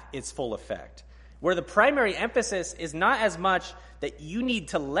have its full effect, where the primary emphasis is not as much that you need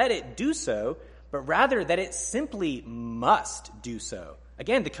to let it do so, but rather that it simply must do so.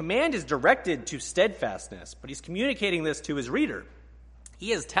 Again, the command is directed to steadfastness, but he's communicating this to his reader.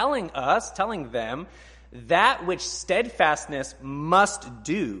 He is telling them, that which steadfastness must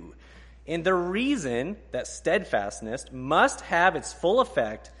do. And the reason that steadfastness must have its full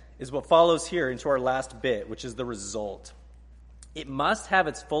effect is what follows here into our last bit, which is the result. It must have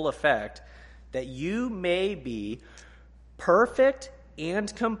its full effect that you may be perfect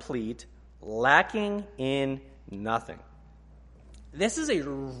and complete, lacking in nothing. This is a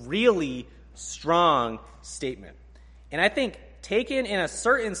really strong statement. And I think taken in a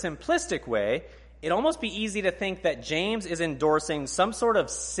certain simplistic way, it'd almost be easy to think that James is endorsing some sort of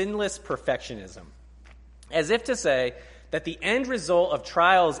sinless perfectionism, as if to say that the end result of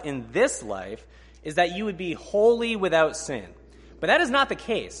trials in this life is that you would be wholly without sin. But that is not the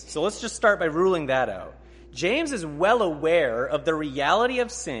case, so let's just start by ruling that out. James is well aware of the reality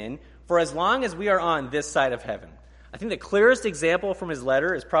of sin for as long as we are on this side of heaven. I think the clearest example from his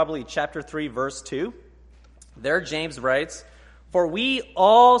letter is probably chapter 3, verse 2. There James writes, "For we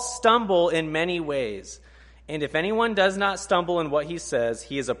all stumble in many ways, and if anyone does not stumble in what he says,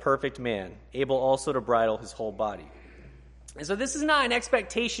 he is a perfect man, able also to bridle his whole body." And so this is not an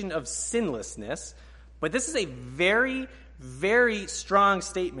expectation of sinlessness, but this is a very, very strong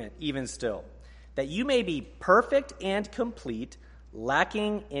statement even still, that you may be perfect and complete,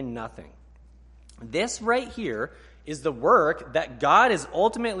 lacking in nothing. This right here is the work that God is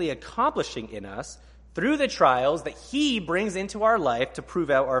ultimately accomplishing in us through the trials that he brings into our life to prove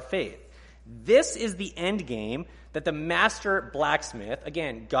out our faith. This is the end game that the master blacksmith,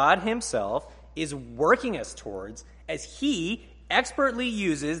 again, God himself, is working us towards as he expertly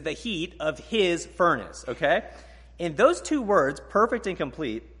uses the heat of his furnace, okay? And those two words, perfect and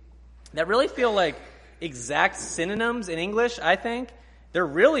complete, that really feel like exact synonyms in English, I think. They're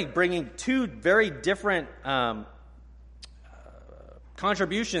really bringing two very different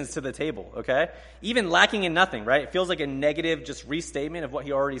contributions to the table, okay? Even lacking in nothing, right? It feels like a negative just restatement of what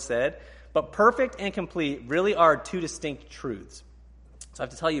he already said. But perfect and complete really are two distinct truths. So I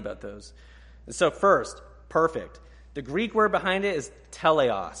have to tell you about those. So first, perfect. The Greek word behind it is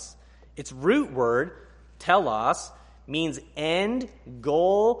teleos. Its root word, telos, means end,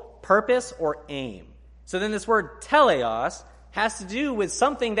 goal, purpose, or aim. So then this word teleos has to do with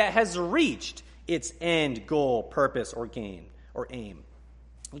something that has reached its end, goal, purpose, or gain, or aim.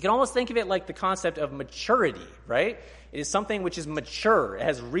 You can almost think of it like the concept of maturity, right? It is something which is mature. It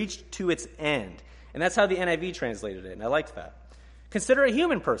has reached to its end. And that's how the NIV translated it, and I liked that. Consider a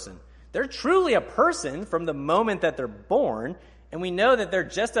human person. They're truly a person from the moment that they're born, and we know that they're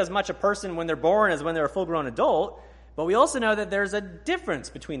just as much a person when they're born as when they're a full-grown adult, but we also know that there's a difference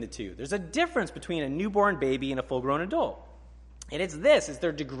between the two. There's a difference between a newborn baby and a full-grown adult. And it's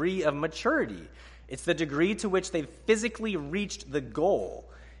their degree of maturity. It's the degree to which they've physically reached the goal.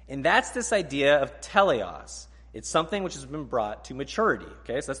 And that's this idea of teleos. It's something which has been brought to maturity.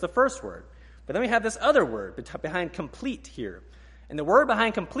 Okay, so that's the first word. But then we have this other word behind complete here. And the word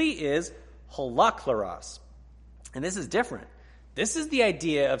behind complete is holokleros. And this is different. This is the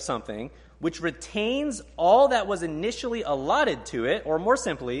idea of something which retains all that was initially allotted to it, or more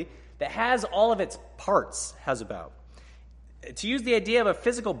simply, that has all of its parts, has about. To use the idea of a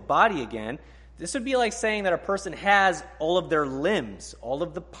physical body again, this would be like saying that a person has all of their limbs, all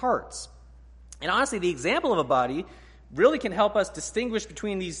of the parts. And honestly, the example of a body really can help us distinguish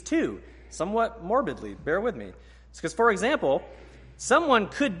between these two, somewhat morbidly. Bear with me. It's because, for example, someone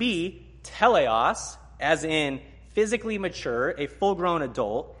could be teleos, as in physically mature, a full-grown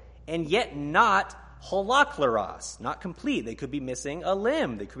adult, and yet not holokleros, not complete. They could be missing a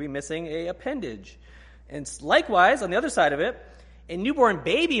limb. They could be missing an appendage. And likewise, on the other side of it, a newborn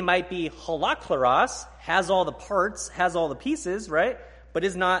baby might be holokleros, has all the parts, has all the pieces, right? But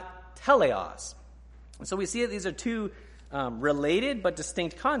is not teleos. And so we see that these are two related but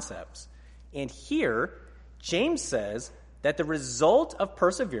distinct concepts. And here, James says that the result of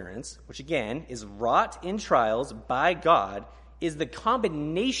perseverance, which again is wrought in trials by God, is the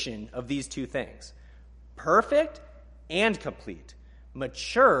combination of these two things: perfect and complete,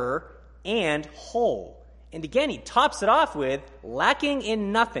 mature and whole. And again, he tops it off with lacking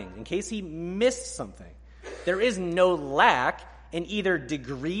in nothing, in case he missed something. There is no lack in either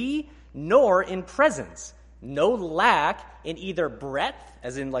degree nor in presence. No lack in either breadth,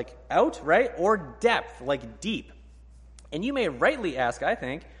 as in like out, right, or depth, like deep. And you may rightly ask, I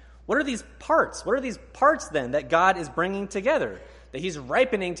think, what are these parts? What are these parts then that God is bringing together, that he's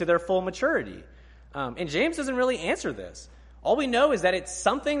ripening to their full maturity? And James doesn't really answer this. All we know is that it's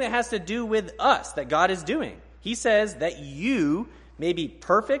something that has to do with us, that God is doing. He says that you may be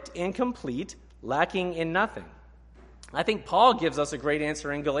perfect and complete, lacking in nothing. I think Paul gives us a great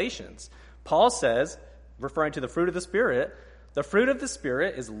answer in Galatians. Paul says, referring to the fruit of the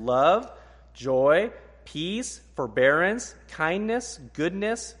Spirit is love, joy, peace, forbearance, kindness,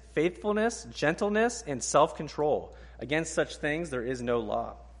 goodness, faithfulness, gentleness, and self-control. Against such things there is no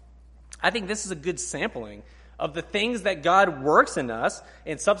law. I think this is a good sampling of the things that God works in us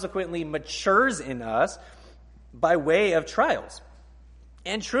and subsequently matures in us by way of trials.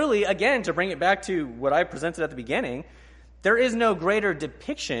 And truly, again, to bring it back to what I presented at the beginning, there is no greater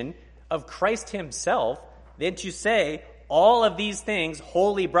depiction of Christ himself than to say all of these things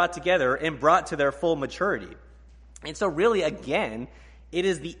wholly brought together and brought to their full maturity. And so really, again, it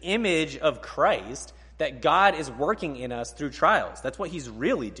is the image of Christ that God is working in us through trials. That's what he's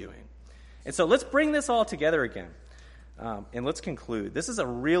really doing. And so let's bring this all together again, and let's conclude. This is a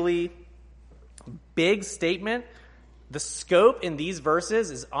really big statement. The scope in these verses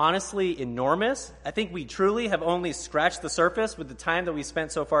is honestly enormous. I think we truly have only scratched the surface with the time that we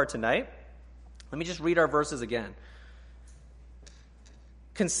spent so far tonight. Let me just read our verses again.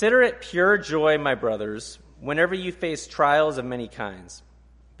 Consider it pure joy, my brothers, whenever you face trials of many kinds,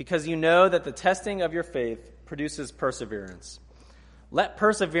 because you know that the testing of your faith produces perseverance. Let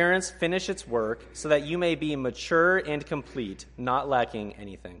perseverance finish its work so that you may be mature and complete, not lacking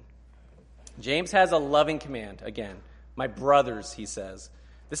anything. James has a loving command, again. My brothers, he says.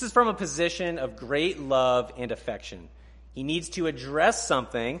 This is from a position of great love and affection. He needs to address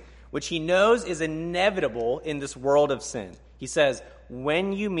something which he knows is inevitable in this world of sin. He says,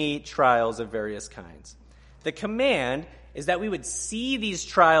 when you meet trials of various kinds. The command is that we would see these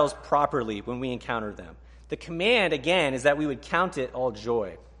trials properly when we encounter them. The command, again, is that we would count it all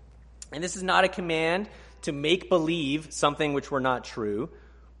joy. And this is not a command to make believe something which were not true.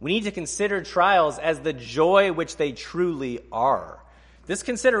 We need to consider trials as the joy which they truly are. This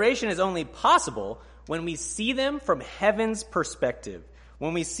consideration is only possible when we see them from heaven's perspective,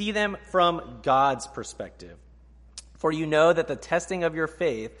 when we see them from God's perspective. For you know that the testing of your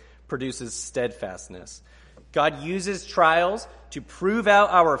faith produces steadfastness. God uses trials to prove out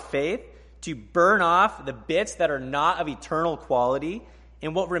our faith, to burn off the bits that are not of eternal quality.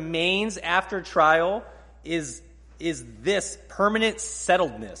 And what remains after trial is this permanent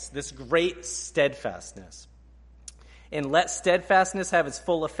settledness, this great steadfastness. And let steadfastness have its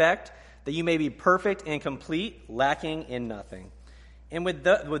full effect, that you may be perfect and complete, lacking in nothing. And with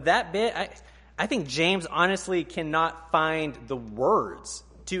that bit, I think James honestly cannot find the words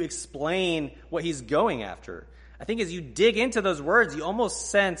to explain what he's going after. I think as you dig into those words, you almost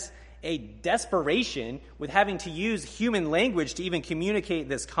sense a desperation with having to use human language to even communicate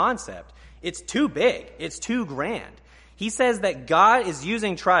this concept. It's too big. It's too grand. He says that God is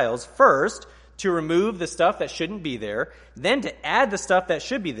using trials first to remove the stuff that shouldn't be there, then to add the stuff that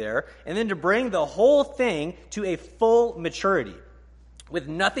should be there, and then to bring the whole thing to a full maturity with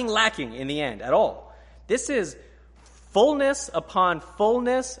nothing lacking in the end at all. This is fullness upon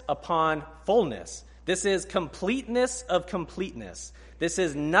fullness upon fullness. This is completeness of completeness. This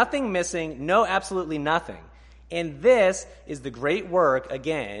is nothing missing, no, absolutely nothing. And this is the great work,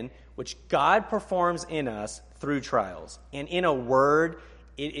 again, which God performs in us through trials. And in a word,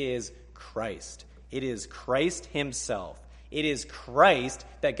 it is Christ. It is Christ himself. It is Christ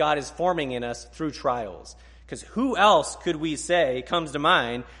that God is forming in us through trials. Because who else could we say comes to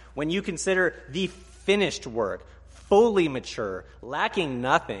mind when you consider the finished work, fully mature, lacking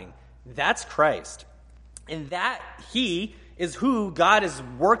nothing? That's Christ. And that he is who God is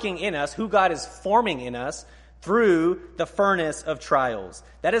working in us, who God is forming in us through the furnace of trials.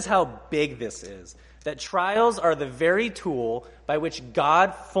 That is how big this is. That trials are the very tool by which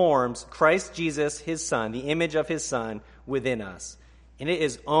God forms Christ Jesus, his Son, the image of his Son, within us. And it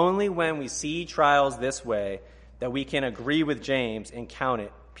is only when we see trials this way that we can agree with James and count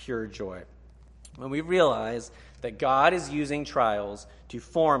it pure joy. When we realize that God is using trials to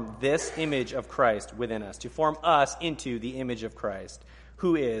form this image of Christ within us, to form us into the image of Christ,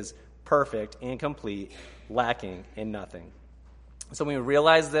 who is perfect and complete, lacking in nothing. So when we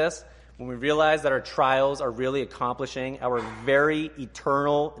realize this, when we realize that our trials are really accomplishing our very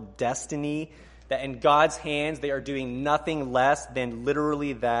eternal destiny, that in God's hands they are doing nothing less than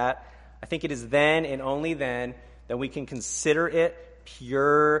literally that, I think it is then and only then that we can consider it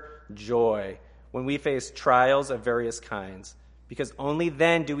pure joy when we face trials of various kinds, because only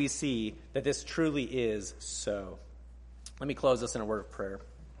then do we see that this truly is so. Let me close this in a word of prayer.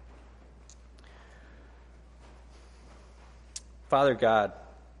 Father God,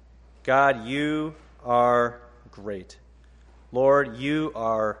 you are great. Lord, you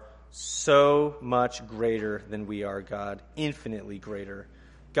are so much greater than we are, God, infinitely greater.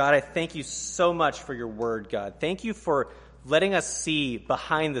 God, I thank you so much for your word, God. Thank you for letting us see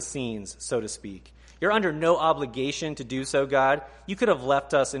behind the scenes, so to speak. You're under no obligation to do so, God. You could have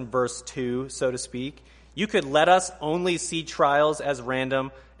left us in verse 2, so to speak. You could let us only see trials as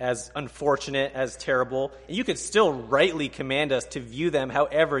random, as unfortunate, as terrible, and you could still rightly command us to view them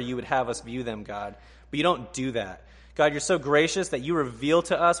however you would have us view them, God. But you don't do that. God, you're so gracious that you reveal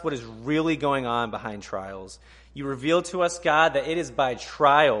to us what is really going on behind trials. You reveal to us, God, that it is by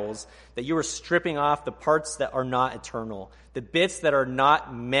trials that you are stripping off the parts that are not eternal, the bits that are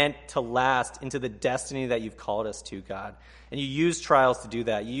not meant to last into the destiny that you've called us to, God. And you use trials to do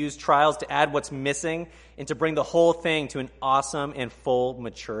that. You use trials to add what's missing and to bring the whole thing to an awesome and full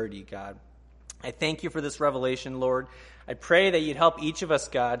maturity, God. I thank you for this revelation, Lord. I pray that you'd help each of us,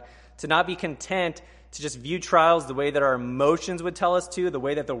 God, to not be content to just view trials the way that our emotions would tell us to, the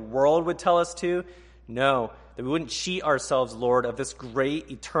way that the world would tell us to. No, that we wouldn't cheat ourselves, Lord, of this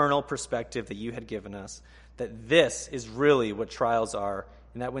great eternal perspective that you had given us, that this is really what trials are,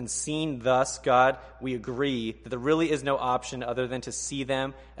 and that when seen thus, God, we agree that there really is no option other than to see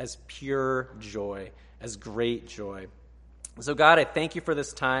them as pure joy, as great joy. So, God, I thank you for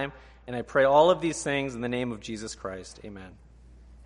this time, and I pray all of these things in the name of Jesus Christ. Amen.